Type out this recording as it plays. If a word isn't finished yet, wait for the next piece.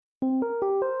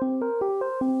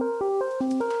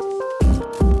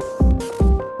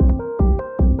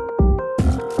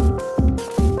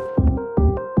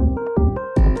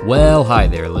Well, hi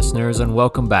there, listeners, and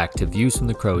welcome back to Views from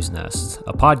the Crow's Nest,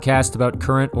 a podcast about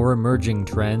current or emerging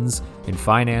trends in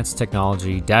finance,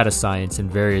 technology, data science, and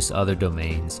various other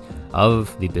domains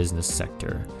of the business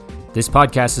sector. This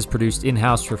podcast is produced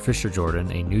in-house for Fisher Jordan,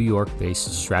 a New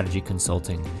York-based strategy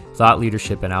consulting, thought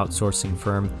leadership, and outsourcing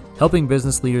firm, helping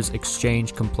business leaders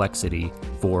exchange complexity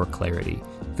for clarity.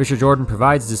 Fisher Jordan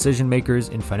provides decision makers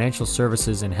in financial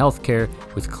services and healthcare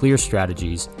with clear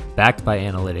strategies, backed by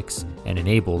analytics, and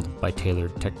enabled by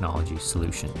tailored technology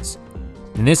solutions.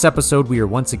 In this episode, we are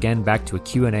once again back to a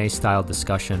Q&A style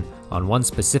discussion on one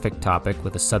specific topic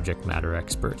with a subject matter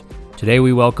expert. Today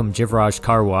we welcome Jivraj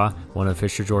Karwa, one of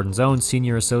Fisher Jordan's own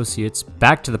senior associates,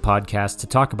 back to the podcast to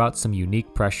talk about some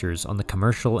unique pressures on the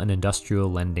commercial and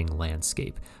industrial lending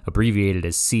landscape, abbreviated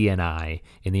as C&I,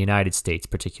 in the United States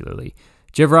particularly.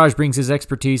 Jivraj brings his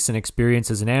expertise and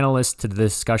experience as an analyst to the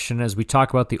discussion as we talk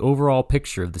about the overall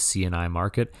picture of the C&I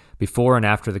market before and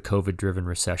after the COVID-driven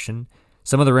recession,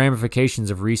 some of the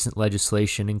ramifications of recent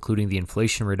legislation, including the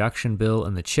Inflation Reduction Bill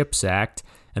and the CHIPS Act,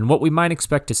 and what we might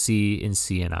expect to see in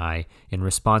C&I in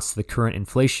response to the current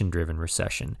inflation-driven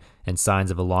recession and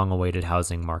signs of a long-awaited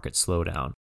housing market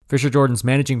slowdown. Fisher Jordan's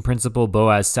managing principal,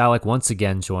 Boaz Salik, once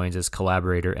again joins as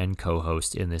collaborator and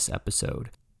co-host in this episode.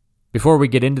 Before we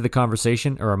get into the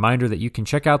conversation, a reminder that you can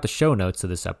check out the show notes of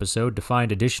this episode to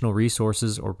find additional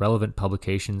resources or relevant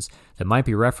publications that might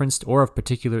be referenced or of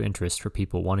particular interest for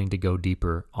people wanting to go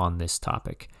deeper on this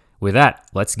topic. With that,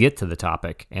 let's get to the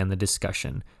topic and the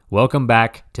discussion. Welcome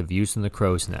back to Views from the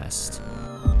Crow's Nest.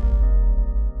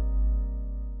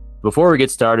 Before we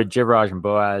get started, Jivraj and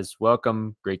Boaz,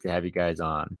 welcome. Great to have you guys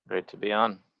on. Great to be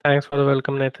on. Thanks for the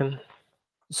welcome, Nathan.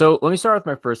 So let me start with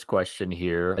my first question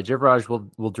here. Jivraj,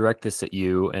 we'll direct this at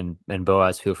you, and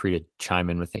Boaz, feel free to chime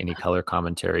in with any color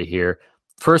commentary here.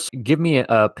 First, give me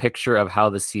a picture of how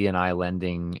the C&I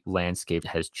lending landscape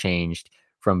has changed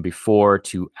from before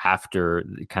to after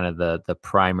kind of the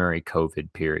primary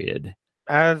COVID period.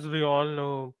 As we all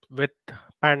know, with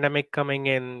pandemic coming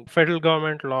in, federal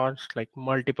government launched like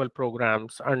multiple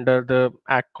programs under the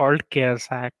act called CARES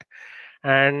Act,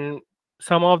 and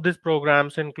some of these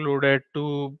programs included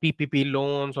two PPP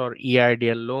loans or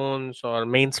EIDL loans or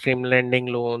mainstream lending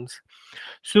loans.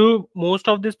 So most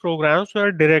of these programs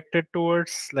were directed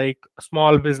towards like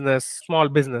small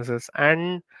businesses,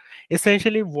 and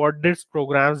essentially what these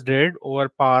programs did over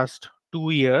past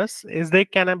 2 years is they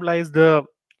cannibalized the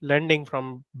lending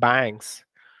from banks.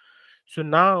 So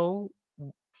now,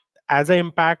 as an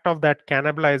impact of that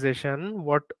cannibalization,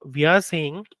 what we are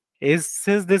seeing is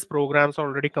since this program's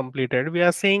already completed, we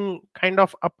are seeing kind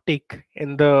of uptick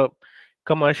in the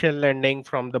commercial lending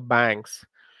from the banks.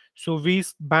 So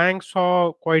banks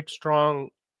saw quite strong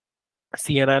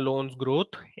CNI loans growth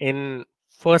in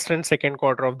first and second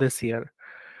quarter of this year.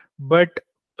 But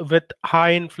with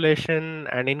high inflation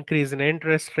and increase in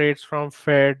interest rates from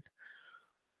Fed,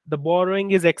 the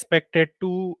borrowing is expected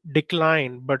to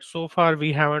decline, but so far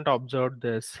we haven't observed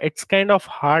this. It's kind of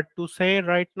hard to say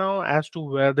right now as to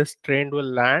where this trend will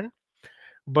land,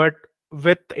 but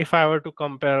with if I were to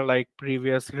compare like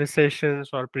previous recessions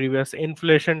or previous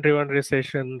inflation driven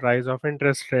recession, rise of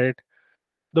interest rate,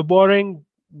 the borrowing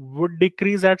would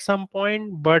decrease at some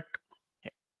point, but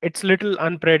it's little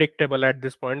unpredictable at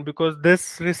this point because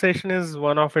this recession is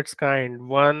one of its kind.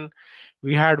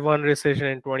 We had one recession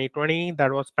in 2020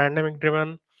 that was pandemic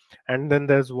driven, and then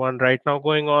there's one right now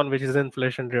going on which is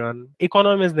inflation driven.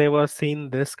 Economies never seen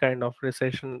this kind of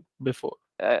recession before.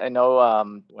 I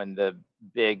know when the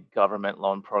big government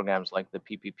loan programs like the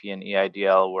PPP and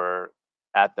EIDL were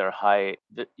at their height,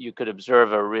 you could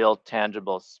observe a real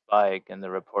tangible spike in the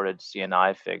reported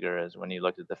C&I figures when you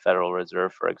looked at the Federal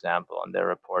Reserve, for example, and their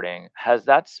reporting. Has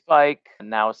that spike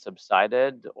now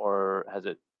subsided, or has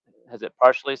it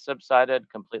partially subsided,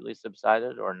 completely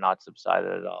subsided, or not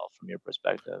subsided at all from your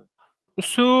perspective?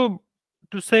 So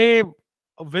to say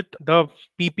with the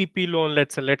PPP loan,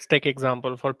 let's take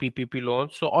example for PPP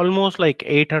loans. So almost like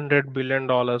 $800 billion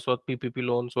worth PPP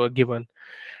loans were given,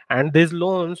 and these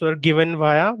loans were given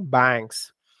via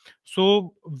banks.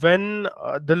 So when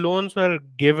the loans were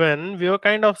given, we were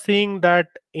kind of seeing that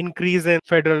increase in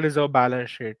Federal Reserve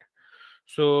balance sheet.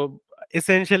 So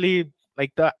essentially,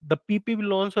 like the PPP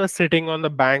loans were sitting on the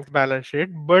bank's balance sheet,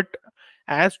 but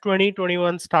as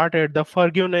 2021 started, the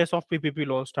forgiveness of PPP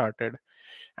loans started,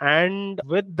 and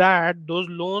with that, those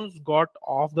loans got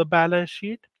off the balance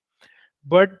sheet.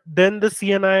 But then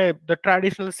the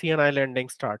traditional CNI lending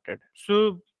started.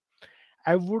 So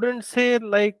I wouldn't say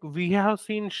like we have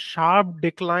seen sharp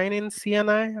decline in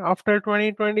CNI after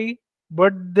 2020,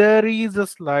 but there is a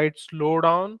slight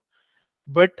slowdown.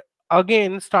 But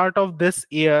again, start of this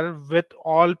year with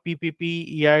all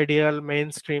PPP, EIDL,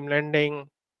 mainstream lending,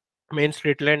 Main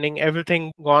Street lending,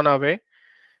 everything gone away.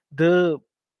 The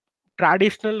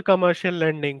traditional commercial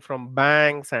lending from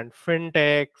banks and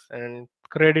fintechs and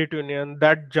credit union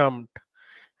that jumped,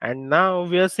 and now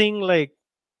we are seeing like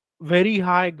very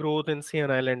high growth in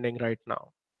CNI lending right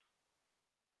now.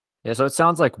 Yeah, so it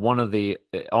sounds like one of the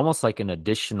almost like an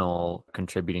additional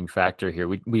contributing factor here.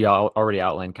 We already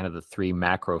outlined kind of the three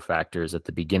macro factors at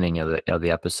the beginning of the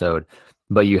episode,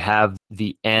 but you have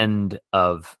the end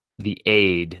of the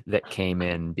aid that came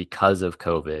in because of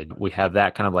COVID. We have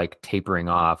that kind of like tapering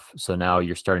off. So now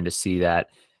you're starting to see that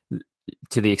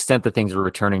to the extent that things are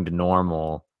returning to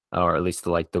normal, or at least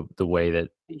like the way that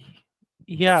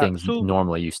Yeah, things so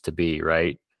normally used to be,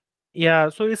 right? yeah,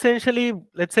 so essentially,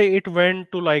 let's say it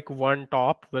went to like one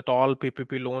top with all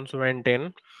PPP loans went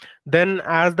in. Then,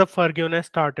 as the forgiveness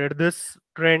started, this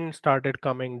trend started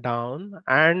coming down.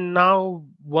 And now,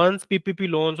 once PPP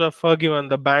loans were forgiven,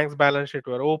 the bank's balance sheet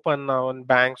were open now, and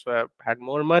banks had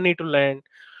more money to lend.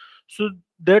 So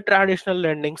the traditional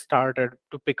lending started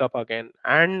to pick up again.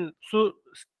 And so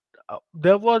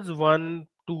there was one,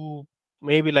 two,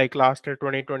 maybe like last year,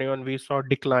 2021, we saw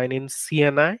decline in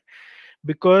CNI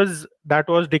because that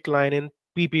was decline in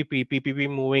PPP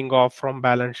moving off from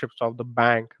balance sheets of the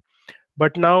bank.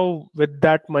 But now with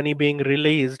that money being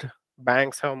released,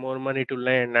 banks have more money to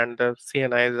lend and the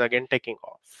CNI is again taking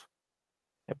off,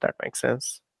 if that makes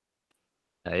sense.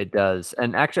 It does.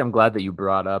 And actually, I'm glad that you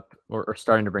brought up or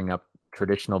starting to bring up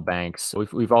traditional banks.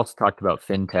 We've also talked about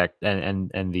fintech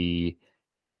and the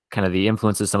kind of the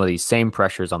influences, some of these same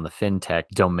pressures on the fintech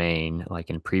domain, like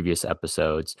in previous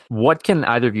episodes. What can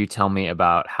either of you tell me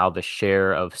about how the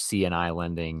share of CNI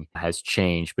lending has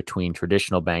changed between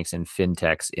traditional banks and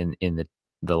fintechs in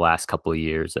the last couple of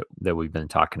years that we've been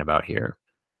talking about here?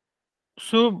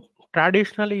 So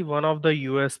traditionally, one of the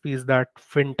USPs that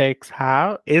fintechs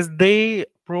have is they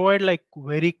provide like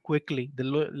very quickly. The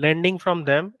lending from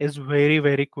them is very,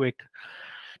 very quick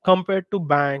compared to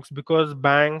banks, because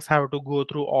banks have to go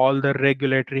through all the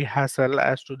regulatory hassle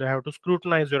as to they have to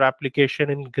scrutinize your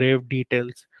application in grave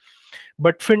details.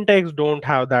 But fintechs don't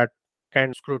have that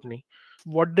kind of scrutiny.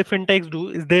 What the fintechs do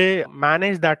is they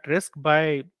manage that risk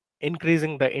by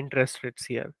increasing the interest rates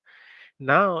here.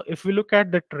 Now, if we look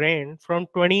at the trend from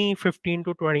 2015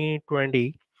 to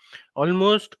 2020,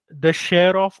 almost the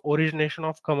share of origination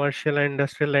of commercial and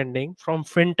industrial lending from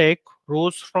fintech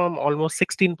rose from almost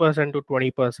 16% to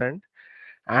 20%,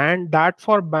 and that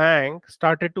for bank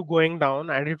started to going down,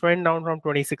 and it went down from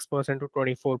 26% to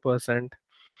 24%.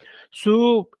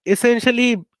 So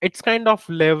essentially, it's kind of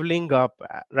leveling up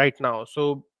right now.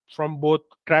 So from both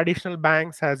traditional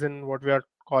banks, as in what we are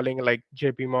calling like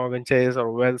JP Morgan Chase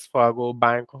or Wells Fargo,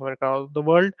 Bank of America of the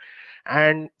world,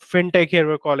 and fintech here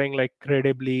we're calling like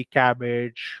Credibly,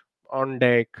 Cabbage, On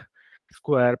Deck,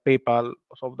 Square, PayPal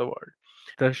of the world.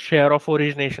 The share of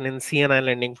origination in CNI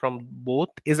lending from both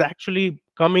is actually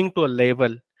coming to a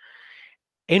level.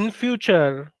 In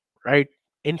future, right,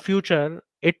 in future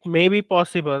it may be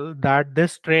possible that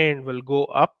this trend will go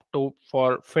up to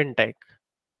for fintech.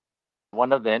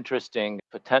 One of the interesting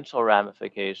potential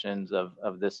ramifications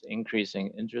of this increasing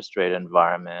interest rate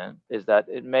environment is that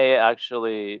it may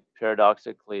actually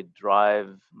paradoxically drive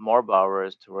more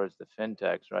borrowers towards the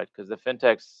fintechs, right? Because the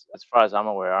fintechs, as far as I'm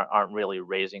aware, aren't really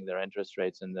raising their interest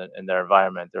rates in their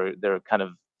environment. They're kind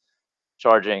of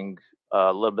charging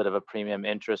a little bit of a premium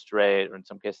interest rate, or in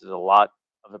some cases, a lot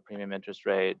of a premium interest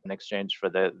rate in exchange for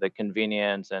the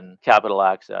convenience and capital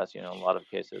access. In a lot of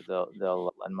cases,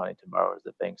 they'll lend money to borrowers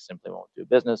that banks simply won't do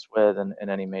business with in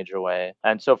any major way.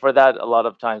 And so for that, a lot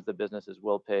of times the businesses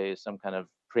will pay some kind of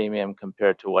premium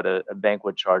compared to what a bank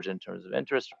would charge in terms of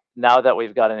interest. Now that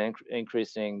we've got an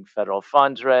increasing federal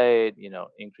funds rate,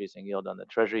 increasing yield on the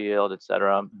treasury yield, et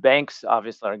cetera, banks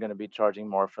obviously are going to be charging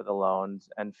more for the loans,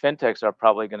 and fintechs are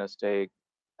probably going to stay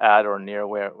at or near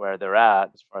where they're at,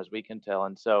 as far as we can tell.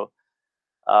 And so,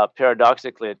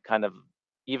 paradoxically, it kind of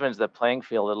evens the playing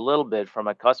field a little bit from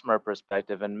a customer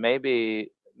perspective, and maybe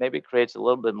creates a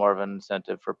little bit more of an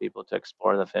incentive for people to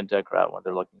explore the fintech route when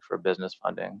they're looking for business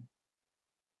funding.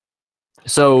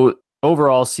 So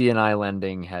overall, CNI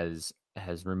lending has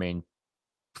remained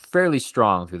fairly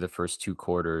strong through the first two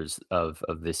quarters of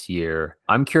this year.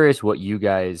 I'm curious what you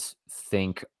guys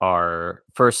think are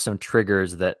first some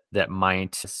triggers that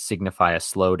might signify a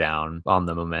slowdown on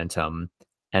the momentum,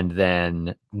 and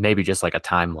then maybe just like a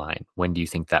timeline. When do you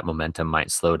think that momentum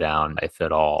might slow down, if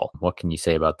at all? What can you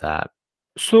say about that?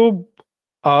 So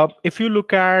if you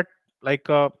look at like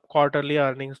quarterly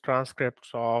earnings transcripts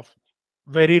of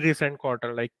very recent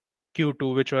quarter, like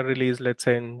Q2, which were released, let's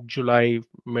say in July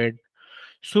mid.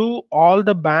 So all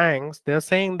the banks, they're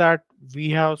saying that we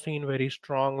have seen very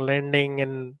strong lending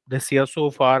in this year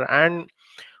so far. And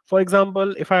for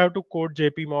example, if I have to quote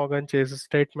JP Morgan Chase's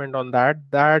statement on that,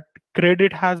 that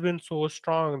credit has been so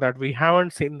strong that we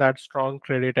haven't seen that strong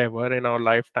credit ever in our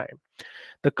lifetime.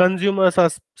 The consumers are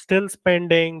still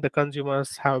spending, the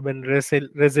consumers have been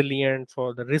resilient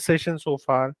for the recession so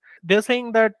far. They're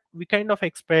saying that we kind of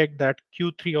expect that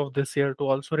Q3 of this year to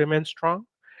also remain strong,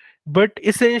 but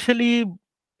essentially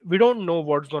we don't know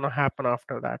what's going to happen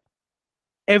after that.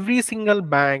 Every single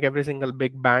bank, every single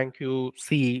big bank you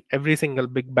see, every single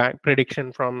big bank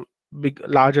prediction from big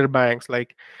larger banks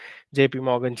like JP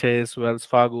Morgan Chase, Wells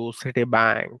Fargo,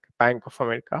 Citibank, Bank of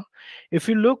America, if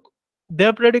you look,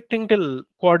 they're predicting till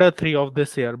quarter 3 of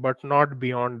this year, but not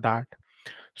beyond that.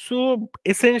 So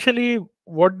essentially,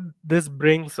 what this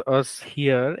brings us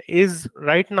here is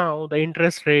right now the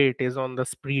interest rate is on the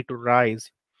spree to rise.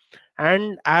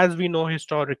 And as we know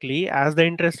historically, as the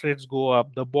interest rates go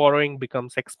up, the borrowing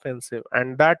becomes expensive,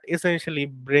 and that essentially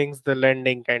brings the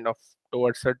lending kind of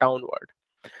towards a downward.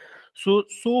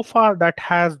 So far, that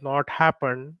has not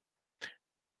happened.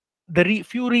 The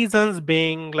few reasons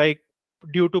being like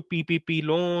due to PPP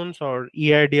loans or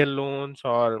EIDL loans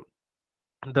or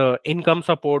the income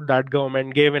support that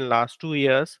government gave in last 2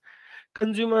 years.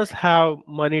 Consumers have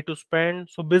money to spend,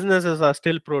 so businesses are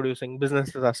still producing,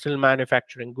 businesses are still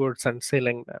manufacturing goods and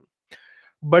selling them.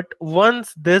 But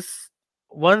once this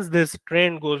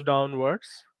trend goes downwards,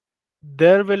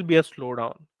 there will be a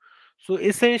slowdown. So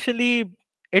essentially,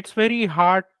 it's very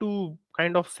hard to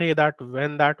kind of say that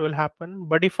when that will happen.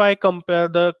 But if I compare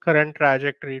the current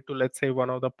trajectory to, let's say, one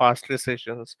of the past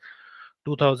recessions,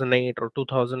 2008 or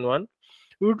 2001,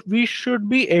 we should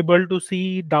be able to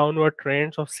see downward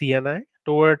trends of CNI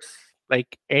towards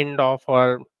like end of,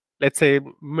 or let's say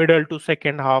middle to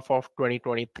second half of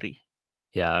 2023.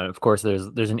 Yeah, of course,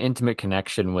 there's an intimate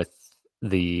connection with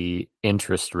the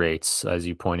interest rates, as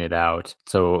you pointed out.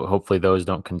 So hopefully those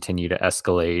don't continue to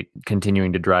escalate,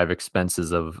 continuing to drive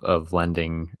expenses of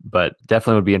lending. But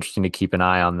definitely would be interesting to keep an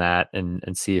eye on that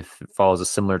and see if it follows a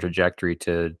similar trajectory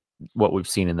to what we've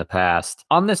seen in the past.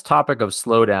 On this topic of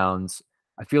slowdowns,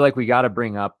 I feel like we got to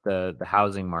bring up the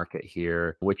housing market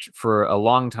here, which for a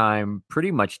long time, pretty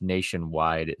much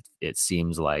nationwide, it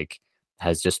seems like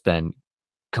has just been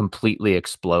completely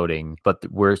exploding. But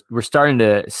we're starting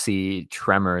to see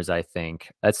tremors. I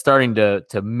think that's starting to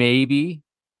maybe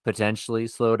potentially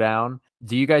slow down.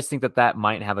 Do you guys think that that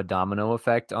might have a domino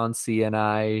effect on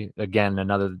CNI? Again,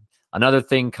 another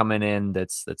thing coming in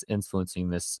that's influencing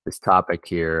this topic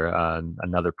here.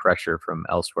 Another pressure from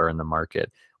elsewhere in the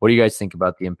market. What do you guys think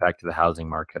about the impact of the housing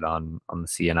market on the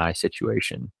CNI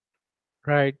situation?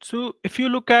 Right. So if you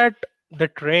look at the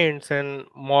trends in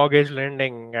mortgage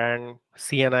lending and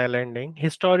CNI lending,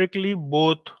 historically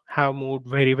both have moved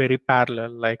very, very parallel,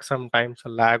 like sometimes a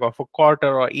lag of a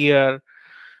quarter or year,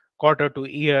 quarter to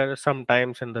year,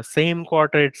 sometimes in the same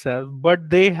quarter itself, but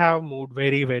they have moved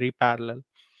very, very parallel.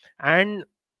 And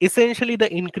essentially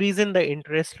the increase in the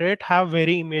interest rate have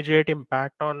very immediate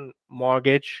impact on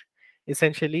mortgage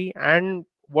essentially. And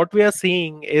what we are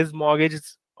seeing is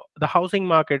mortgages, the housing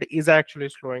market is actually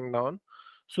slowing down.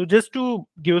 So just to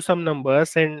give some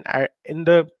numbers, in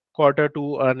the quarter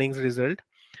 2 earnings result,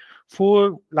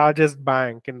 four largest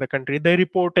bank in the country, they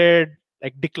reported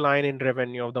like decline in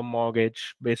revenue of the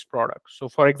mortgage based products. So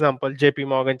for example, JP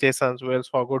Morgan Chase and Wells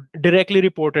Fargo directly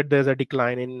reported there's a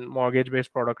decline in mortgage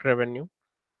based product revenue.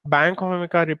 Bank of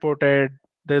America reported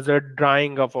there's a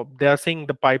drying up of, they are seeing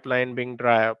the pipeline being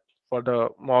dry up for the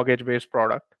mortgage based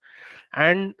product.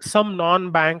 And some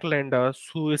non-bank lenders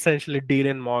who essentially deal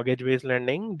in mortgage based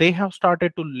lending, they have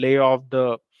started to lay off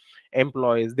the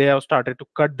employees, they have started to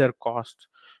cut their costs.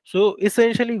 So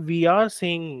essentially we are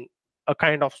seeing a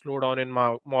kind of slowdown in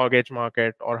mortgage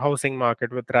market or housing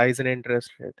market with rise in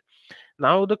interest rate.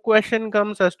 Now the question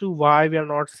comes as to why we are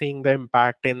not seeing the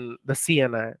impact in the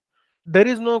CNI. There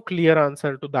is no clear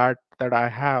answer to that I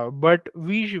have, but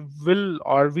will,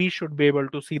 or we should be able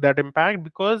to see that impact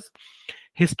because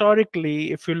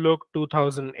historically, if you look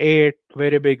 2008,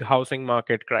 very big housing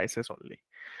market crisis only.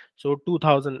 So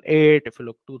 2008, if you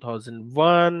look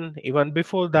 2001, even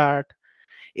before that,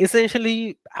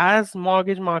 essentially as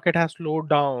mortgage market has slowed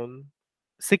down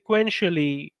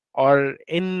sequentially or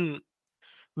in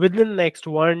within next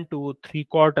 1 to 3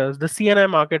 quarters, the CNI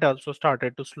market also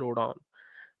started to slow down.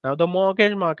 Now the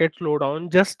mortgage market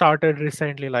slowdown just started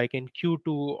recently, like in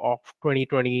Q2 of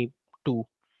 2022.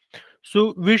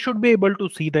 So we should be able to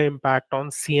see the impact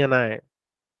on CNI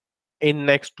in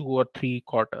next 2 or 3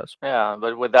 quarters. Yeah,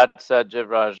 but with that said,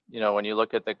 Jivraj, when you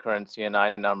look at the current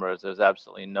CNI numbers, there's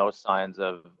absolutely no signs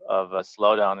of a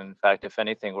slowdown. In fact, if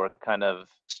anything, we're kind of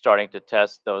starting to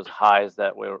test those highs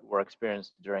that were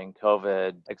experienced during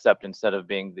COVID, except instead of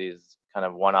being these kind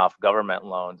of one-off government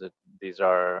loans, these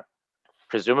are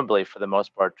presumably, for the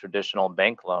most part, traditional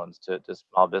bank loans to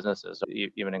small businesses,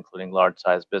 even including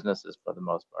large-sized businesses for the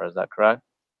most part. Is that correct?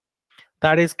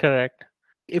 That is correct.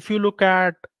 If you look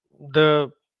at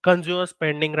the consumer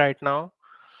spending right now,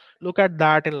 look at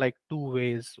that in like two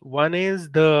ways. One is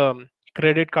the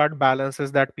credit card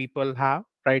balances that people have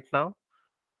right now.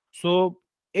 So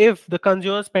if the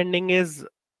consumer spending is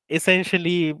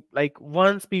essentially like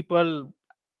once people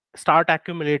start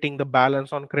accumulating the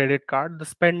balance on credit card, the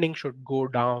spending should go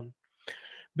down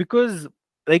because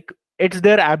like it's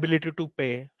their ability to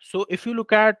pay. So if you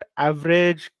look at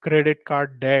average credit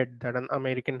card debt that an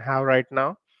American have right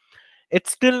now,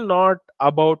 it's still not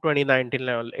about 2019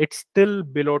 level. It's still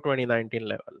below 2019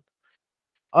 level.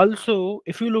 Also,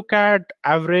 if you look at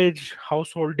average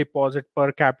household deposit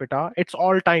per capita, it's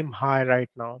all time high right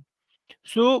now.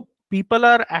 So people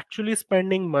are actually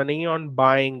spending money on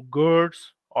buying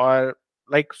goods or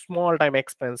like small time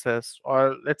expenses,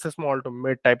 or let's say small to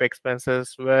mid type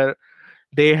expenses where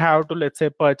they have to, let's say,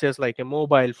 purchase like a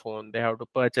mobile phone, they have to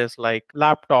purchase like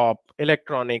laptop,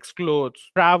 electronics,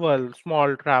 clothes, travel,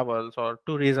 small travels or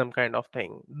tourism kind of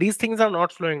thing. These things are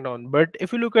not slowing down, but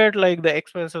if you look at like the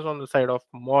expenses on the side of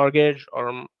mortgage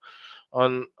or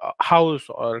on a house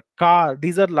or car,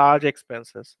 these are large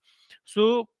expenses.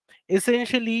 So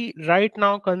essentially right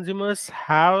now consumers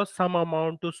have some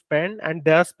amount to spend and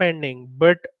they're spending,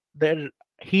 but the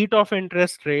heat of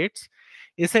interest rates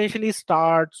essentially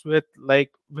starts with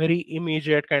like very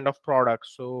immediate kind of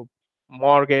products, so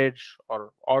mortgage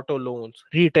or auto loans,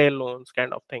 retail loans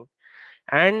kind of thing,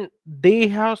 and they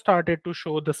have started to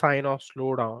show the sign of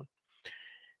slowdown.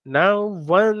 Now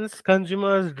once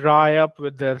consumers dry up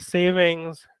with their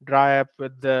savings, dry up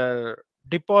with their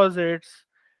deposits,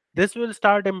 this will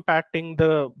start impacting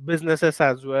the businesses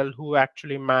as well who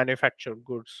actually manufacture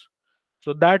goods.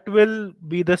 So that will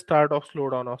be the start of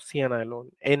slowdown of CNI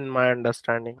loan in my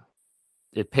understanding.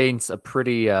 It paints a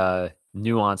pretty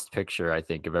nuanced picture, I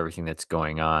think, of everything that's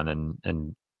going on,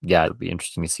 and yeah, it'll be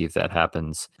interesting to see if that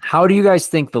happens. How do you guys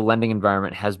think the lending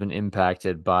environment has been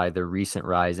impacted by the recent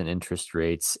rise in interest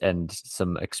rates and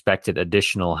some expected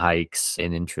additional hikes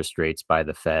in interest rates by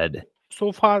the Fed?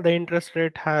 So far the interest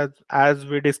rate has, as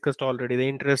we discussed already, the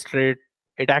interest rate,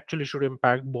 it actually should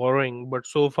impact borrowing, but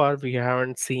so far we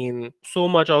haven't seen so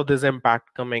much of this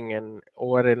impact coming in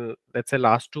over in, let's say,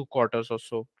 last 2 quarters or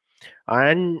so.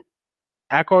 And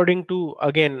according to,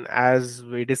 again, as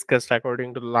we discussed,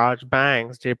 according to large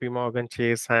banks, JP Morgan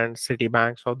Chase and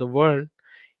Citibanks of the world,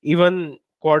 even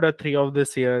Q3 of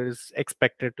this year is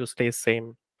expected to stay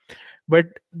same. But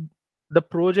the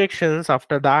projections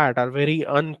after that are very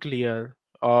unclear.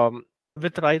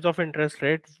 With rise of interest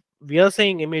rate, we are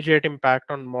seeing immediate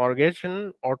impact on mortgage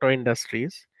and auto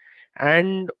industries,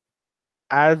 and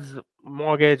as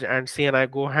mortgage and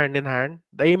CNI go hand in hand,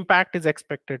 the impact is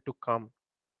expected to come.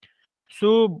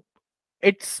 So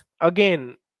it's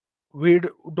again,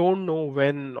 don't know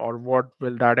when or what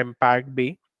will that impact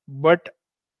be, but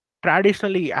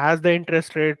traditionally as the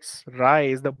interest rates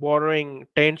rise, the borrowing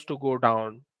tends to go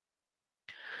down.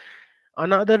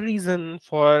 Another reason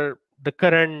for the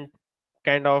current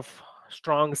kind of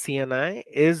strong CNI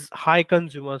is high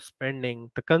consumer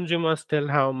spending. The consumers still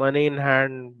have money in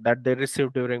hand that they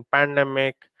received during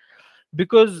pandemic,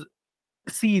 because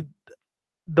see,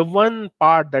 the one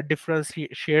part that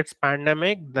differentiates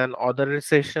pandemic than other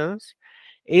recessions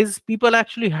is people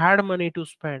actually had money to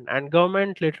spend and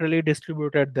government literally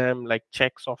distributed them like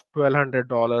checks of $1,200,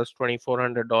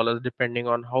 $2,400 depending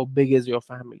on how big is your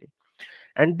family,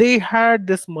 and they had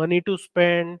this money to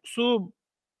spend. So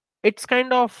it's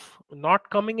kind of not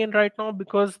coming in right now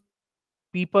because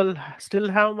people still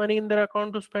have money in their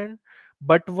account to spend.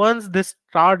 But once this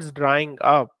starts drying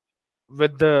up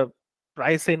with the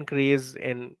price increase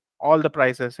in all the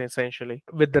prices, essentially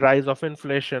with the rise of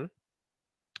inflation,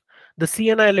 the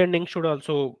CNI lending should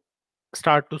also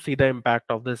start to see the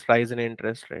impact of this rise in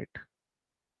interest rate.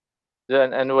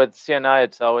 And with CNI,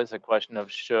 it's always a question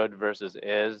of should versus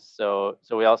is. So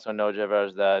we also know,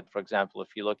 Javers, that, for example, if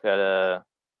you look at a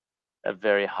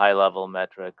very high level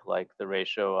metric like the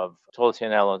ratio of total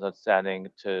CNI loans outstanding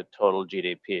to total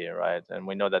GDP, right? And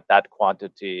we know that that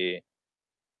quantity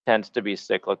tends to be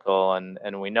cyclical,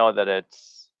 and we know that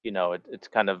it's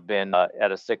kind of been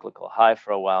at a cyclical high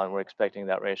for a while, and we're expecting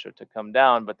that ratio to come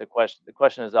down. But the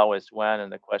question is always when,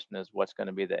 and the question is what's going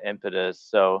to be the impetus.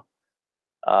 So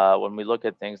When we look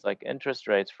at things like interest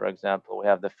rates, for example, we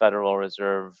have the Federal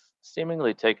Reserve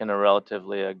seemingly taking a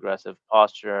relatively aggressive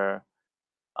posture,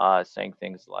 saying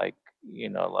things like,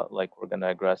 like we're going to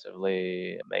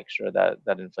aggressively make sure that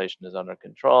inflation is under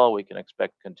control. We can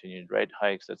expect continued rate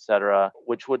hikes, etc.,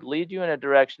 which would lead you in a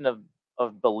direction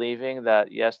of believing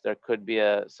that yes, there could be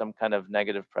some kind of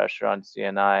negative pressure on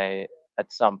CNI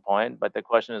at some point, but the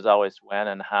question is always when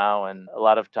and how, and a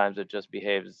lot of times it just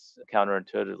behaves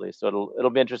counterintuitively. So it'll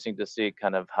be interesting to see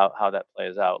kind of how that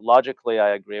plays out. Logically,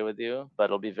 I agree with you, but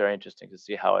it'll be very interesting to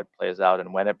see how it plays out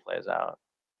and when it plays out.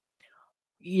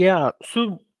 Yeah,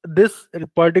 so this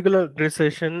particular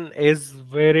recession is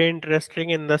very interesting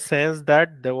in the sense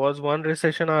that there was one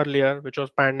recession earlier which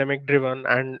was pandemic driven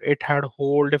and it had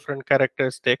whole different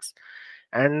characteristics.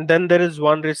 And then there is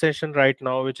one recession right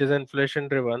now which is inflation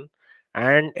driven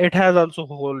and it has also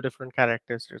whole different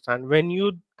characteristics. And when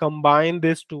you combine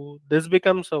these two, this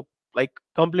becomes a like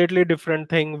completely different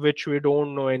thing which we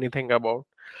don't know anything about,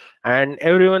 and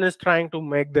everyone is trying to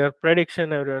make their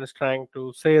prediction, everyone is trying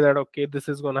to say that okay, this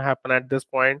is going to happen at this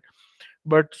point.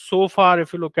 But so far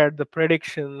if you look at the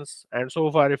predictions, and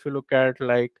so far if you look at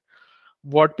like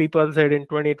what people said in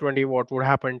 2020 what would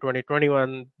happen in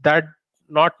 2021, that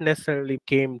not necessarily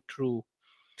came true.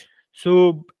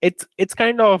 So it's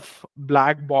kind of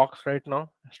black box right now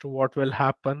as to what will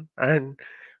happen, and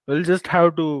we'll just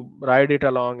have to ride it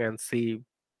along and see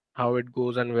how it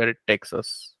goes and where it takes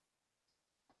us.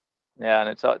 Yeah, and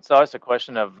it's always a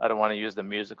question of, I don't want to use the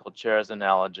musical chairs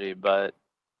analogy, but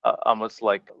almost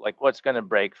like what's going to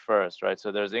break first, right?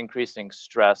 So there's increasing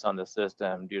stress on the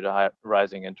system due to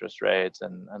rising interest rates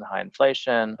and high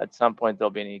inflation. At some point,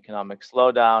 there'll be an economic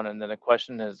slowdown, and then the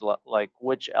question is like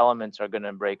which elements are going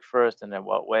to break first, and in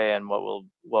what way, and what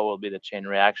will be the chain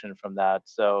reaction from that.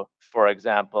 So, for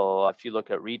example, if you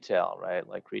look at retail, right,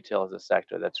 like retail is a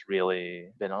sector that's really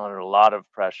been under a lot of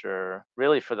pressure,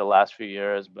 really for the last few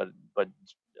years, but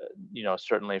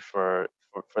certainly for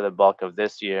the bulk of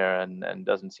this year, and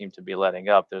doesn't seem to be letting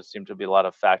up. There seem to be a lot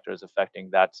of factors affecting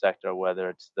that sector, whether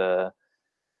it's the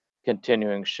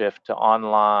continuing shift to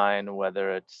online,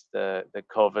 whether it's the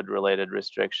COVID related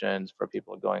restrictions for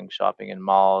people going shopping in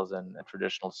malls and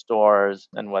traditional stores,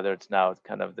 and whether it's now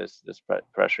kind of this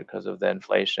pressure because of the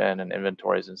inflation and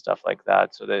inventories and stuff like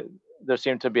that. So there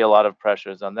seem to be a lot of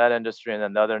pressures on that industry, and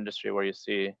then the other industry where you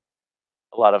see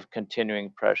a lot of continuing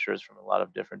pressures from a lot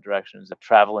of different directions, the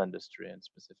travel industry and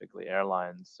specifically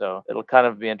airlines. So it'll kind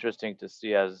of be interesting to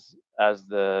see as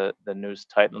the news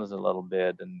tightens a little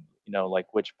bit, and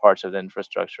like which parts of the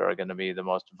infrastructure are going to be the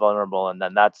most vulnerable, and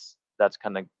then that's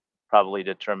kind of probably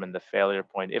determine the failure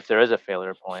point, if there is a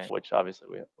failure point, which obviously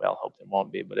we all hope there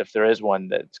won't be, but if there is one,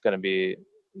 that's going to be,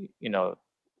 you know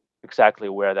exactly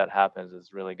where that happens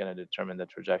is really going to determine the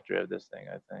trajectory of this thing,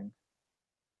 I think.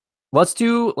 Let's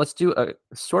do a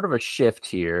sort of a shift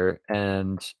here,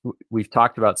 and we've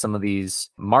talked about some of these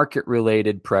market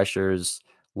related pressures.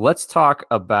 Let's talk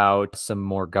about some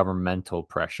more governmental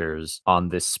pressures on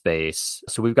this space.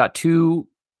 So we've got two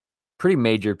pretty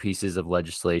major pieces of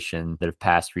legislation that have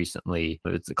passed recently.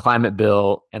 It's the climate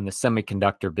bill and the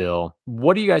semiconductor bill.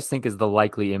 What do you guys think is the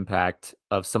likely impact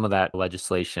of some of that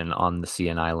legislation on the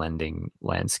CNI lending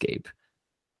landscape?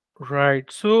 Right.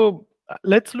 So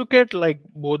let's look at like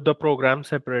both the programs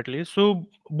separately. So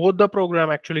both the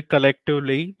program actually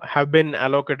collectively have been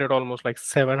allocated almost like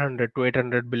 700 to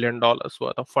 800 billion dollars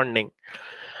worth of funding.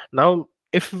 Now,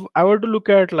 if I were to look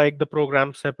at like the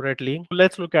program separately,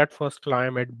 let's look at first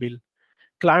climate bill.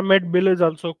 Climate bill is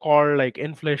also called like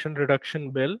inflation reduction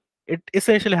bill. It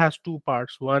essentially has two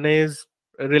parts. One is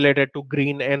related to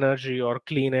green energy or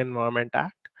clean environment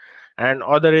act, and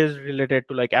other is related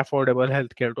to like affordable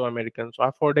healthcare to Americans. So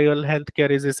affordable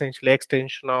healthcare is essentially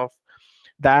extension of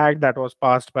the act that was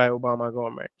passed by Obama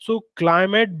government. So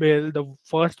climate bill, the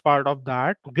first part of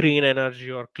that, green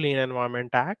energy or clean environment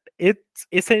act, it's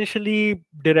essentially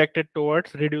directed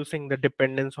towards reducing the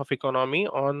dependence of economy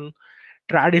on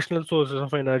traditional sources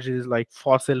of energies like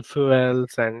fossil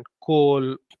fuels and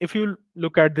coal. If you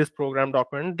look at this program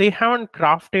document, they haven't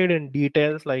crafted in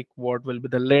details like what will be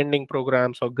the lending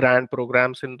programs or grant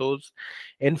programs in those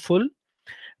in full,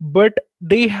 but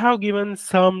they have given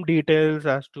some details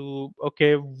as to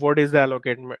okay, what is the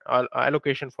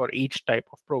allocation for each type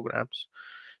of programs.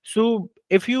 So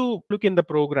if you look in the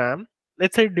program,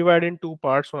 let's say divide in two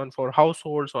parts, one for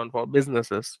households, one for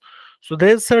businesses. So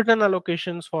there's certain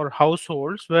allocations for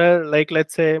households where like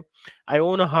let's say I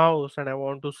own a house and I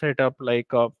want to set up like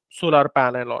a solar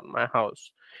panel on my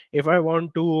house. If I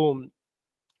want to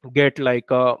get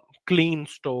like a clean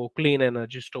store, clean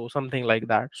energy store, something like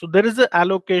that. So there is an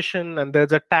allocation and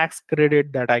there's a tax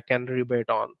credit that I can rebate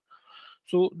on.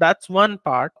 So that's one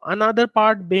part. Another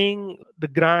part being the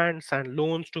grants and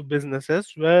loans to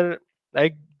businesses, where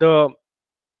like the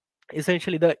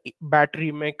essentially the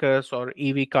battery makers or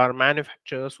EV car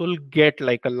manufacturers will get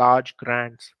like a large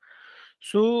grants.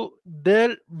 So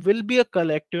there will be a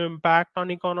collective impact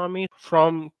on economy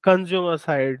from consumer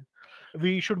side.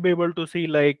 We should be able to see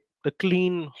like the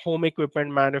clean home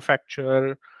equipment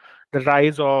manufacturer, the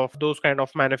rise of those kind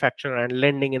of manufacturer and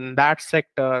lending in that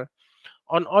sector.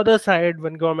 On other side,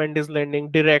 when government is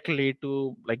lending directly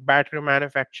to like battery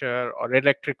manufacturer or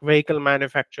electric vehicle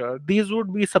manufacturer, these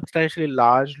would be substantially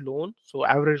large loans, so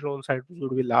average loan size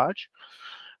would be large.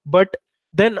 But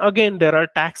then again, there are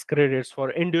tax credits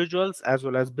for individuals as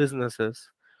well as businesses.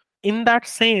 In that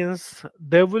sense,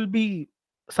 there will be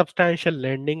substantial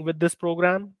lending with this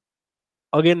program.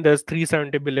 Again, there's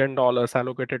 $370 billion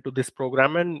allocated to this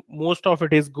program, and most of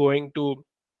it is going to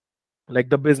like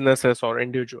the businesses or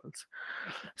individuals.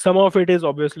 Some of it is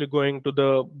obviously going to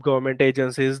the government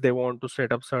agencies. They want to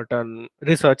set up certain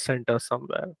research centers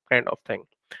somewhere, kind of thing.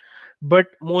 But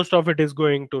most of it is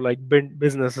going to like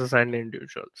businesses and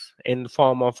individuals in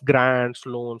form of grants,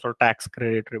 loans, or tax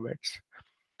credit rebates.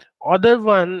 Other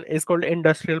one is called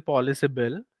industrial policy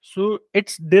bill. So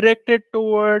it's directed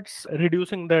towards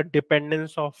reducing the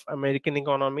dependence of American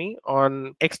economy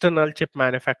on external chip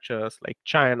manufacturers like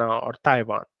China or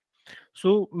Taiwan.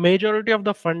 So majority of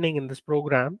the funding in this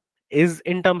program is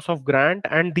in terms of grant,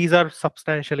 and these are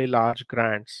substantially large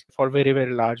grants for very,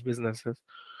 very large businesses.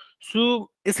 So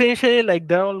essentially, like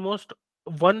they're almost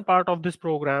one part of this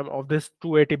program, of this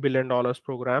 $280 billion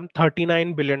program,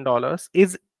 $39 billion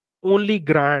is only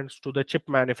grants to the chip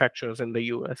manufacturers in the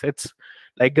US. It's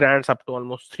like grants up to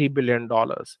almost $3 billion.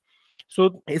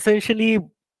 So essentially,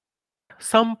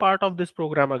 some part of this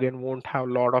program again won't have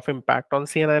a lot of impact on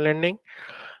CNI lending,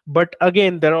 but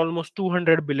again, there are almost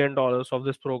 $200 billion of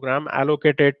this program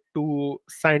allocated to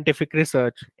scientific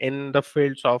research in the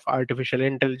fields of artificial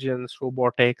intelligence,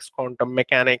 robotics, quantum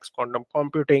mechanics, quantum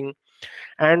computing,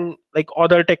 and like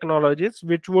other technologies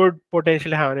which would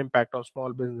potentially have an impact on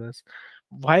small business.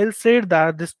 While said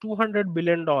that this $200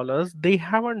 billion, they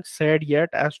haven't said yet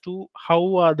as to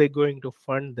how are they going to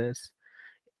fund this.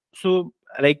 So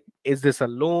like, is this a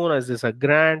loan? Is this a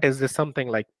grant? Is this something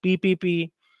like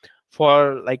PPP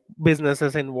for like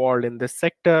businesses involved in this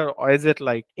sector, or is it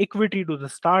like equity to the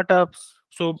startups?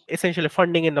 So essentially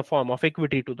funding in the form of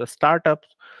equity to the startups.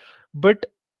 But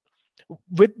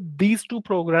with these two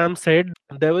programs said,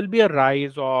 there will be a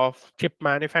rise of chip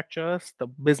manufacturers, the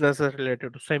businesses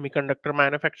related to semiconductor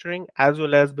manufacturing, as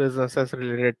well as businesses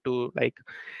related to like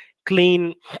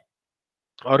clean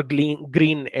or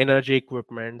green energy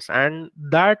equipments, and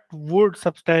that would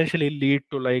substantially lead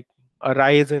to like a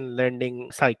rise in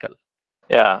lending cycle.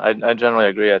 Yeah, I generally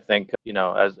agree. I think,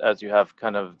 as you have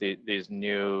kind of these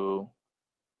new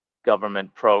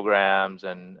government programs,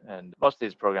 and most of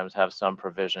these programs have some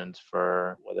provisions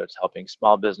for whether it's helping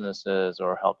small businesses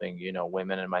or helping,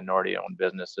 women and minority owned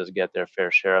businesses get their fair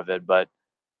share of it. But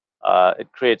it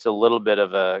creates a little bit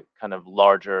of a kind of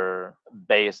larger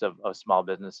base of small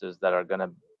businesses that are going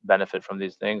to benefit from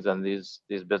these things, and these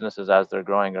businesses, as they're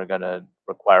growing, are going to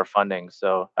require funding.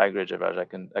 So I agree, Javaj.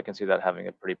 I can see that having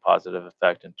a pretty positive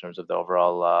effect in terms of the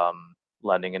overall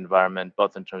lending environment,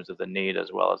 both in terms of the need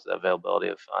as well as the availability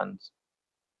of funds.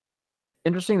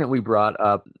 Interesting that we brought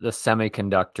up the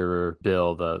semiconductor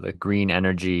bill, the green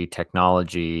energy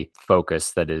technology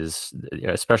focus that is,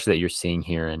 especially that you're seeing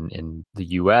here in the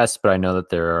US, but I know that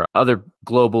there are other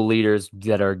global leaders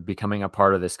that are becoming a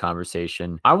part of this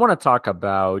conversation. I want to talk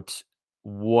about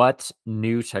what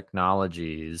new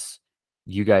technologies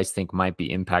you guys think might be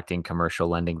impacting commercial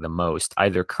lending the most,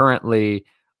 either currently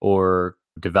or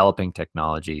developing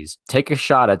technologies. Take a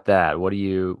shot at that. What do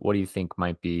you think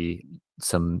might be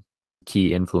some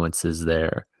key influences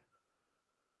there?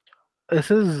 This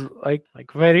is like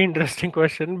very interesting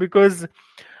question, because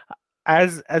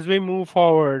as we move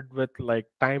forward with like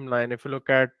timeline, if you look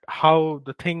at how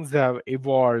the things have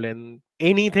evolved in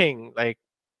anything, like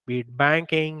be it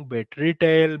banking, be it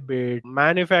retail, be it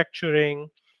manufacturing,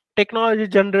 technology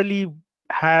generally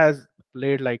has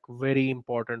played like very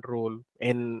important role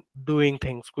in doing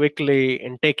things quickly,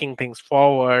 in taking things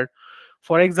forward.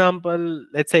 For example,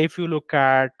 let's say if you look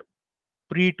at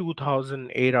pre 2000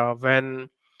 era, when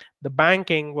the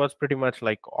banking was pretty much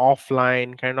like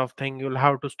offline kind of thing, you'll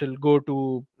have to still go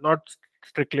to, not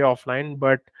strictly offline,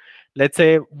 but let's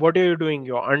say what are you doing,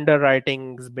 your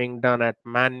underwriting is being done at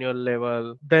manual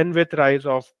level. Then with rise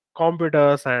of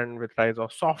computers and with rise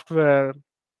of software,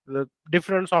 the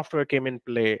different software came in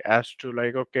play as to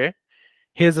like, okay,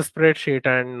 here's a spreadsheet,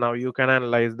 and now you can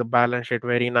analyze the balance sheet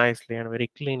very nicely and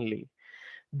very cleanly.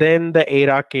 Then the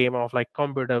era came of like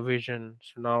computer vision.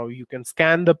 So now you can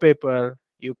scan the paper.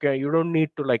 You don't need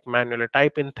to like manually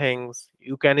type in things.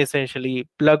 You can essentially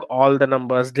plug all the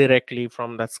numbers directly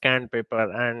from the scanned paper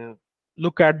and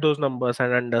look at those numbers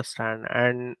and understand.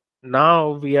 And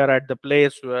now we are at the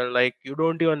place where like you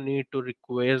don't even need to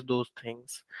request those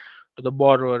things to the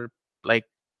borrower. Like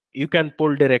you can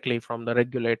pull directly from the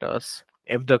regulators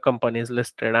if the company is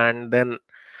listed, and then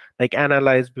like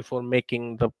analyze before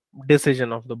making the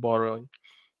decision of the borrowing.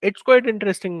 It's quite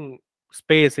interesting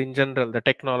space in general, the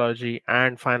technology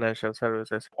and financial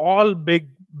services. All big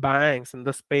banks in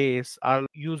the space are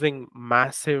using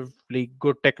massively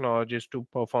good technologies to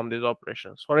perform these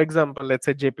operations. For example, let's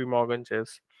say JP Morgan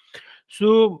Chase.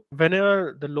 So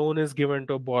whenever the loan is given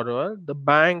to a borrower, the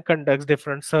bank conducts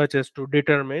different searches to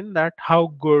determine that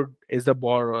how good is the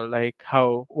borrower, like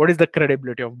how what is the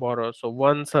credibility of borrower. So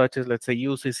one search is, let's say,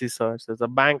 UCC search, there's a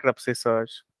bankruptcy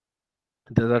search,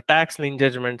 there's a tax lien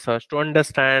judgment search to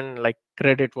understand like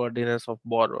credit worthiness of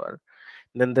borrower.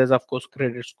 Then there's of course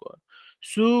credit score.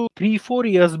 So 3 4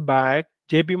 years back,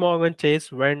 JP Morgan Chase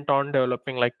went on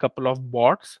developing like couple of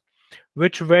bots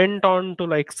which went on to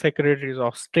like secretaries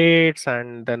of states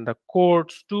and then the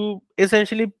courts to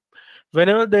essentially,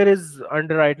 whenever there is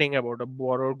underwriting about a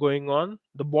borrower going on,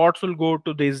 the bots will go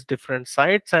to these different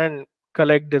sites and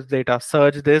collect this data,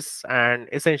 search this, and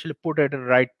essentially put it in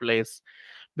right place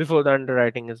before the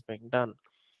underwriting is being done.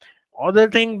 Other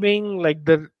thing being like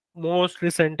the most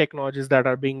recent technologies that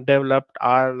are being developed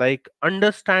are like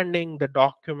understanding the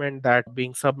document that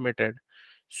being submitted.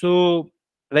 So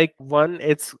like one,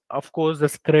 it's of course the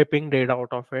scraping data out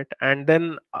of it, and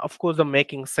then of course the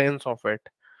making sense of it.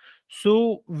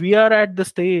 So we are at the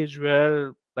stage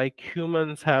where like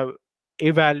humans have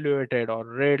evaluated or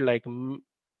read like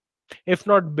if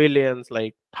not billions,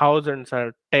 like thousands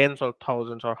or tens of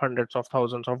thousands or hundreds of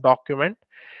thousands of document,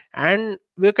 and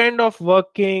we're kind of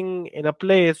working in a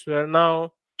place where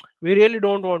now we really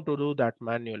don't want to do that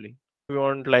manually. We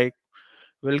want like,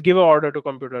 we'll give an order to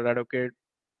computer that okay,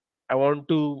 I want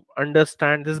to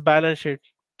understand this balance sheet,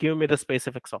 give me the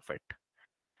specifics of it,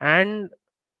 and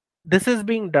this is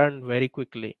being done very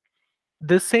quickly.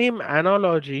 The same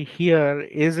analogy here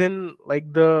is in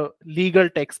like the legal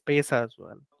tech space as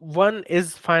well. One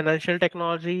is financial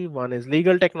technology, one is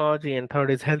legal technology, and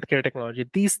third is healthcare technology.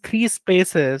 These three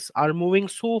spaces are moving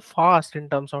so fast in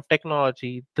terms of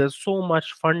technology. There's so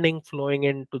much funding flowing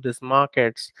into these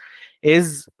markets.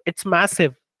 It's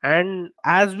massive. And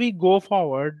as we go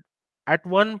forward, at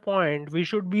one point we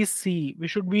should be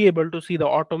able to see the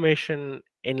automation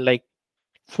in like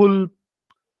full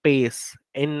pace,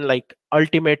 in like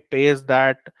ultimate pace,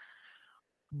 that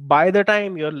by the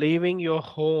time you're leaving your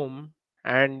home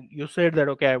and you said that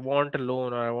okay, I want a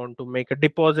loan or I want to make a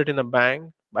deposit in a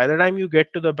bank, by the time you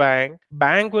get to the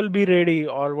bank will be ready,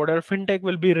 or whatever fintech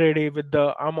will be ready with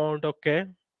the amount. Okay,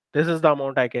 this is the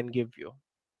amount I can give you.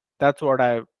 That's what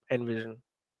I envision.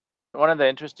 One of the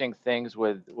interesting things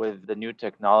with the new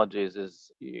technologies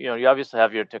is, you obviously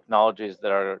have your technologies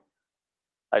that are,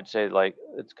 I'd say, like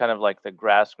it's kind of like the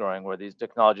grass growing, where these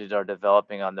technologies are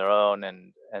developing on their own,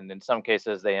 and in some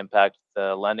cases they impact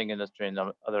the lending industry, in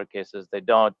other cases they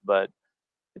don't. But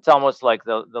it's almost like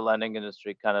the lending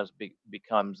industry kind of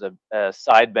becomes a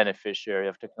side beneficiary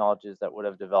of technologies that would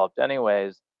have developed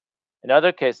anyways. In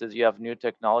other cases, you have new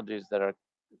technologies that are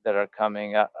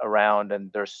coming around, and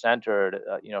they're centered,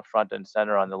 front and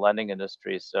center on the lending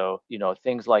industry. So,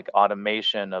 things like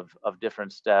automation of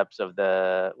different steps of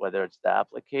whether it's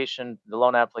the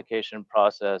loan application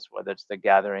process, whether it's the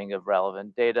gathering of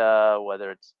relevant data,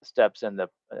 whether it's steps in the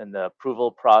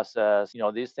approval process.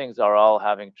 These things are all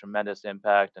having tremendous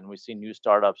impact, and we see new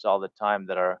startups all the time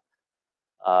that are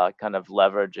kind of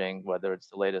leveraging, whether it's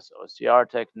the latest OCR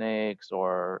techniques,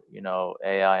 or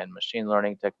AI and machine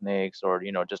learning techniques, or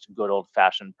just good old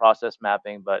fashioned process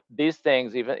mapping. But these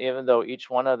things, even though each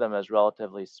one of them is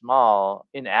relatively small,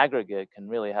 in aggregate can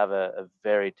really have a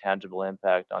very tangible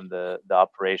impact on the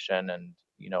operation and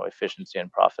efficiency and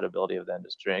profitability of the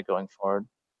industry going forward.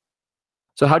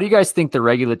 So, how do you guys think the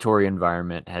regulatory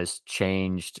environment has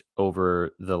changed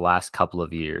over the last couple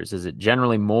of years? Is it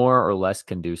generally more or less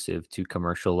conducive to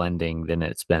commercial lending than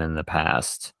it's been in the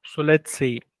past? So let's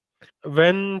see,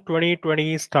 when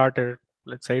 2020 started,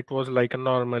 let's say it was like a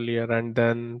normal year, and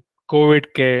then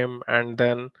COVID came, and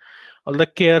then all the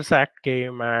CARES Act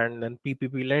came, and then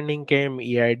PPP lending came,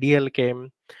 EIDL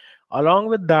came. Along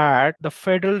with that, the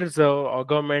Federal Reserve or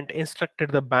government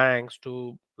instructed the banks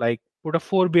to like put a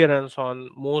forbearance on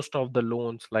most of the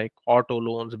loans, like auto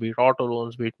loans, be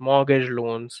it mortgage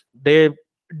loans. They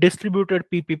distributed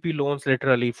PPP loans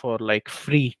literally for like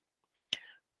free.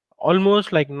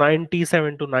 Almost like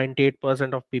 97 to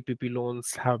 98% of PPP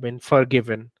loans have been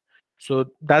forgiven. So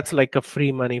that's like a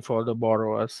free money for the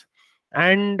borrowers.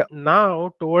 And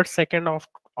now towards second of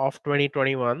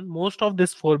 2021, most of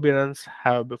this forbearances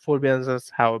have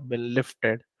been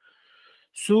lifted.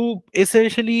 So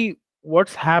essentially,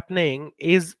 what's happening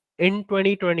is in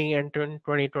 2020 and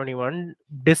 2021,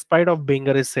 despite of being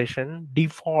a recession,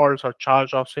 defaults or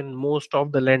charge-offs in most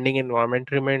of the lending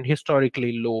environment remained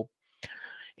historically low.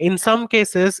 In some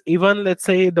cases, even let's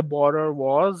say the borrower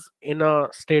was in a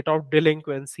state of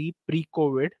delinquency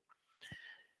pre-COVID,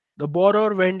 the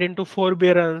borrower went into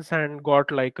forbearance and got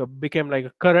like a became like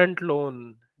a current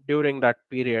loan during that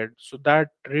period. So that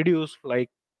reduced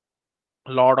like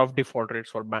a lot of default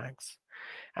rates for banks.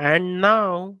 And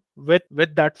now with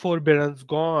that forbearance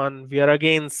gone, we are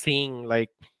again seeing like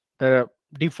the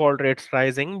default rates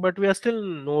rising, but we are still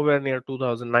nowhere near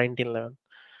 2019 level.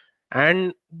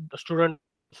 And the student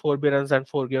forbearance and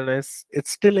forgiveness,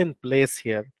 it's still in place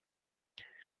here.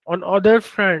 On other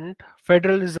front,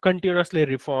 federalism continuously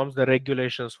reforms the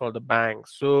regulations for the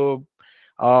banks. So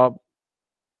uh,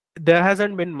 there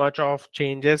hasn't been much of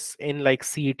changes in like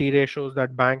CET ratios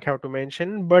that bank have to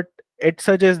mention, but it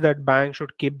suggests that banks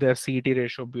should keep their CET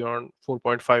ratio beyond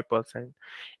 4.5%.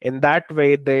 In that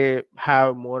way, they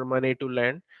have more money to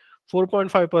lend.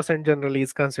 4.5% generally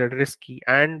is considered risky,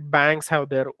 and banks have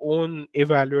their own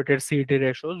evaluated CET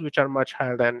ratios, which are much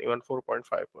higher than even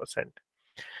 4.5%.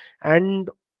 And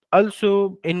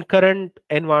also, in current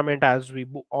environment, as we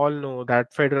all know,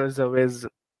 that Federal Reserve is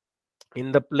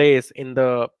in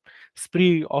the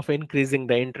spree of increasing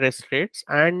the interest rates,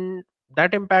 and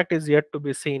that impact is yet to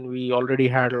be seen. We already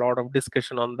had a lot of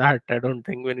discussion on that. I don't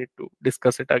think we need to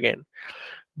discuss it again.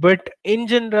 But in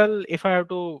general, if I have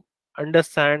to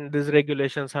understand these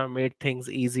regulations have made things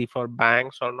easy for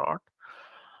banks or not,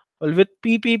 well, with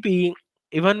PPP,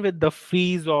 even with the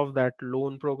fees of that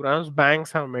loan programs,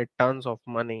 banks have made tons of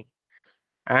money.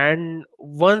 And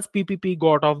once PPP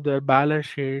got off their balance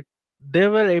sheet, they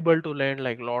were able to lend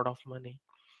like a lot of money.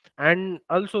 And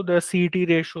also the CET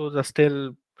ratios are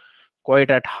still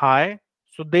quite at high,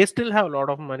 so they still have a lot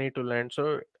of money to lend.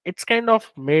 So it's kind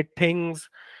of made things,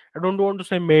 I don't want to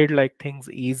say made like things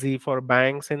easy for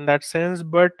banks in that sense,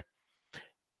 but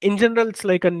in general it's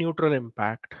like a neutral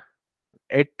impact.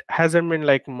 It hasn't been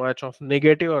like much of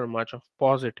negative or much of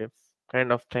positive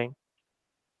kind of thing.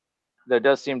 There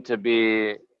does seem to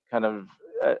be kind of,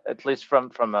 at least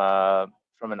from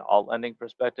an alt lending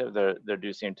perspective, there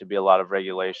do seem to be a lot of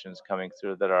regulations coming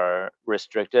through that are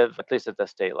restrictive, at least at the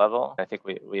state level. I think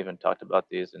we even talked about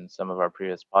these in some of our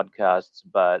previous podcasts,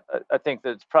 but I think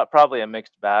that it's probably a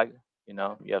mixed bag.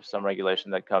 You have some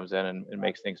regulation that comes in and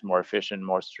makes things more efficient,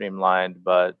 more streamlined,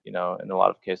 but in a lot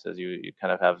of cases you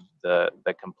kind of have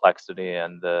the complexity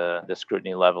and the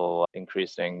scrutiny level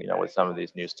increasing, with some of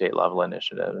these new state level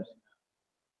initiatives.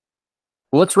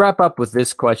 Let's wrap up with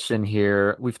this question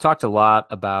here. We've talked a lot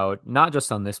about, not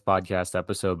just on this podcast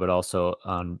episode, but also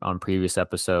on previous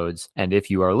episodes. And if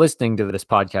you are listening to this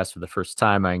podcast for the first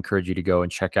time, I encourage you to go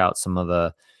and check out some of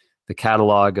the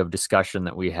catalog of discussion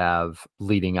that we have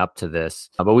leading up to this.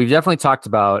 But we've definitely talked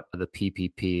about the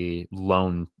PPP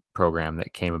loan program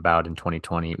that came about in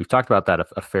 2020. We've talked about that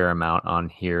a fair amount on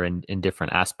here in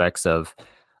different aspects of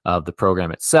the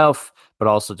program itself, but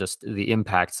also just the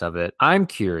impacts of it. I'm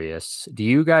curious, do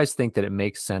you guys think that it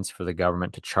makes sense for the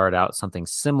government to chart out something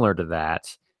similar to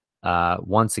that?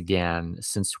 Once again,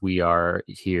 since we are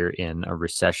here in a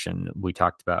recession, we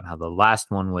talked about how the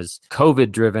last one was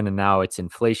COVID driven and now it's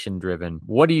inflation driven.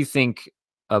 What do you think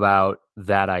about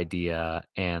that idea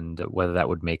and whether that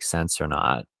would make sense or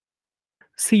not?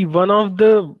 See, one of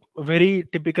the very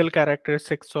typical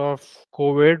characteristics of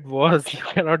COVID was you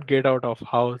cannot get out of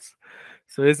house.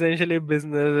 So essentially,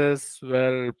 businesses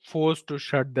were forced to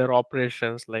shut their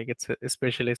operations, like it's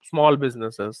especially small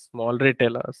businesses, small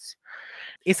retailers.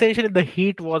 Essentially, the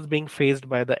heat was being faced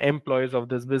by the employees of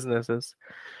these businesses.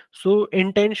 So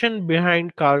intention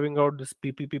behind carving out this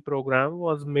PPP program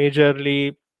was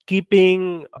majorly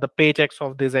keeping the paychecks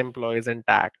of these employees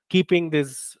intact, keeping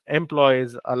these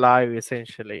employees alive,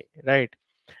 essentially, right?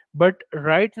 But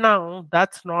right now,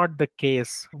 that's not the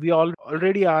case. We all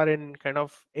already are in kind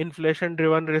of inflation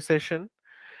driven recession,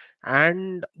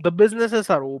 and the businesses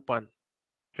are open,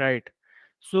 right?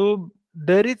 So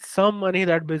there is some money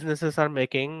that businesses are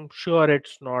making. Sure,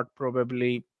 it's not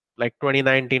probably like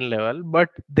 2019 level, but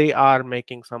they are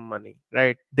making some money,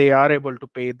 right? They are able to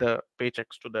pay the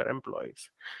paychecks to their employees.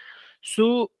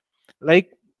 So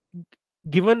Like,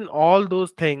 given all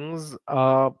those things,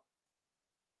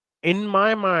 in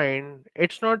my mind,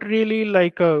 it's not really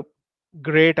like a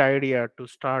great idea to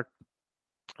start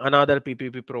another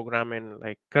PPP program in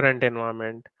like current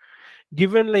environment.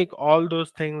 Given like all those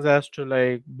things as to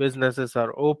like businesses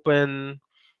are open,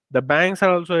 the banks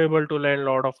are also able to lend a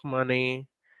lot of money.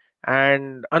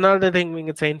 And another thing being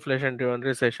it's an inflation driven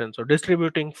recession. So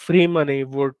distributing free money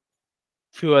would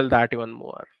fuel that even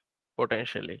more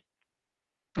potentially.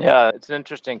 Yeah, it's an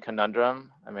interesting conundrum.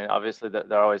 I mean, obviously, there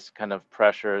are always kind of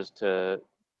pressures to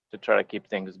try to keep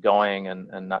things going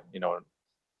and not,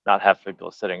 not have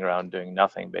people sitting around doing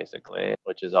nothing, basically,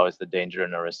 which is always the danger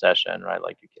in a recession, right?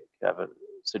 Like you have a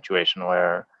situation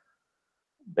where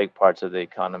big parts of the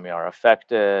economy are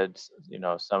affected.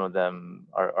 Some of them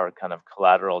are kind of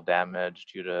collateral damage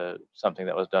due to something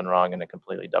that was done wrong in a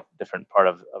completely different part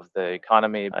of the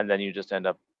economy. And then you just end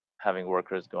up having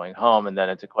workers going home. And then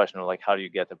it's a question of like, how do you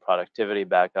get the productivity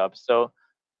back up? So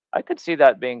I could see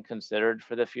that being considered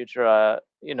for the future.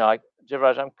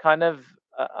 Jivraj, I'm kind of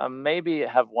maybe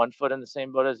have one foot in the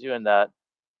same boat as you in that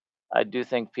I do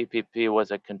think PPP was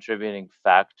a contributing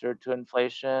factor to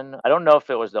inflation. I don't know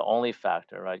if it was the only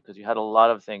factor, right? Because you had a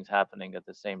lot of things happening at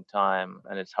the same time,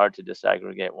 and it's hard to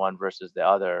disaggregate one versus the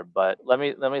other. But let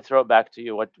me throw it back to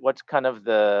you. What's kind of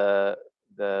the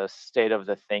state of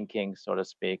the thinking, so to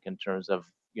speak, in terms of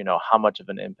how much of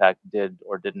an impact did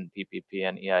or didn't PPP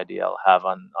and EIDL have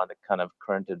on the kind of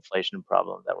current inflation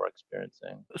problem that we're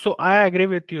experiencing? So I agree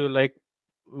with you. Like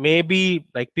maybe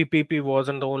like PPP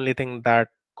wasn't the only thing that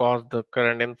caused the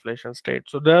current inflation state.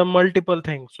 So there are multiple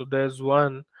things. So there's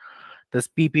one, this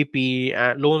PPP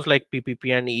loans like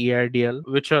PPP and EIDL,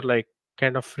 which are like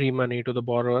kind of free money to the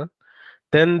borrower.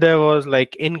 Then there was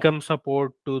like income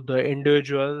support to the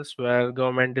individuals where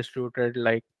government distributed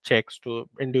like checks to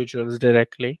individuals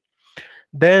directly.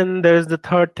 Then there's the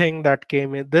third thing that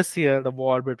came in this year, the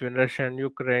war between Russia and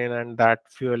Ukraine, and that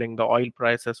fueling the oil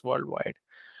prices worldwide.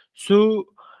 So,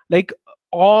 like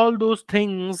all those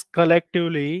things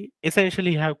collectively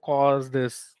essentially have caused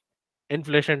this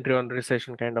inflation driven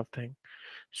recession kind of thing.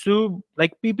 So,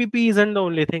 like PPP isn't the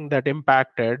only thing that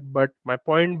impacted, but my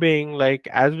point being, like,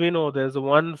 as we know, there's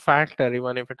one factor,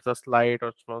 even if it's a slight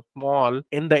or small,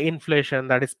 in the inflation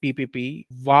that is PPP.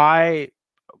 Why,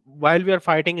 while we are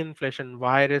fighting inflation,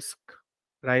 why risk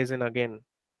rising again?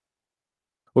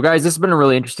 Well, guys, this has been a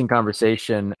really interesting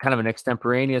conversation. Kind of an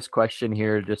extemporaneous question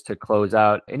here just to close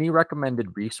out. Any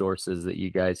recommended resources that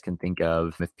you guys can think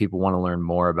of if people want to learn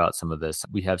more about some of this?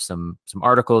 We have some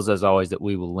articles, as always, that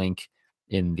we will link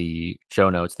in the show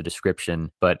notes, the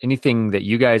description. But anything that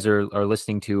you guys are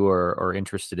listening to or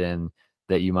interested in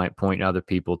that you might point other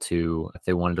people to if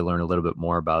they wanted to learn a little bit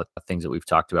more about the things that we've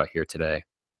talked about here today?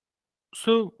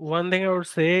 So, one thing I would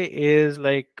say is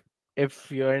like, if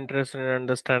you're interested in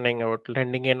understanding about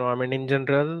lending environment in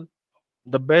general,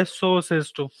 the best source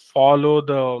is to follow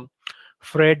the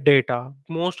Fred data.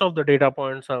 Most of the data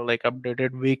points are like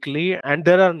updated weekly, and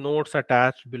there are notes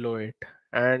attached below it.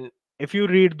 And if you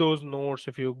read those notes,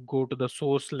 if you go to the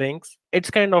source links, it's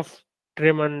kind of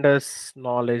tremendous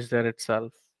knowledge there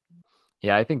itself.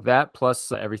 Yeah, I think that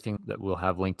plus everything that we'll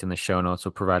have linked in the show notes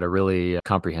will provide a really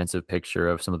comprehensive picture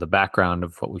of some of the background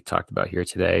of what we've talked about here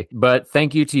today. But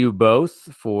thank you to you both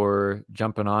for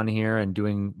jumping on here and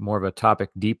doing more of a topic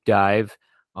deep dive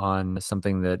on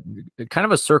something that kind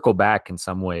of a circle back in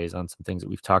some ways on some things that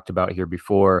we've talked about here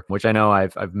before, which I know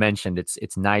I've mentioned.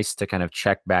 It's nice to kind of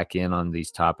check back in on these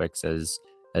topics as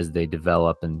they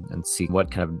develop and see what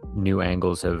kind of new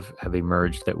angles have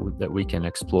emerged that we can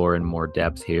explore in more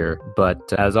depth here.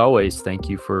 But as always, thank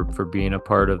you for being a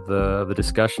part of the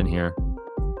discussion here.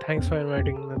 Thanks for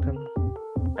inviting Nathan.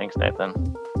 Thanks,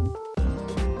 Nathan.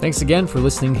 Thanks again for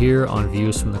listening here on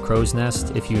Views from the Crow's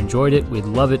Nest. If you enjoyed it, we'd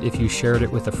love it if you shared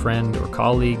it with a friend or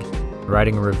colleague.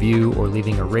 Writing a review or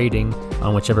leaving a rating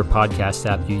on whichever podcast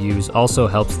app you use also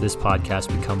helps this podcast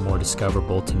become more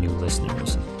discoverable to new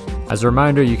listeners. As a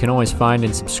reminder, you can always find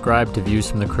and subscribe to Views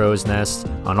from the Crow's Nest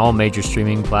on all major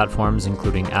streaming platforms,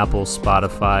 including Apple,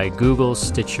 Spotify, Google,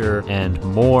 Stitcher, and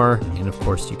more. And of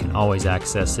course, you can always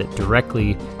access it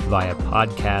directly via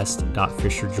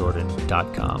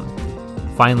podcast.fisherjordan.com.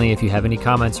 Finally, if you have any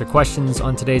comments or questions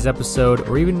on today's episode,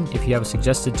 or even if you have a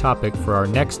suggested topic for our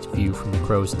next View from the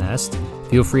Crow's Nest,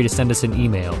 feel free to send us an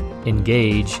email,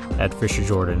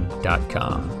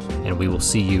 engage@fisherjordan.com, and we will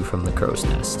see you from the Crow's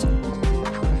Nest.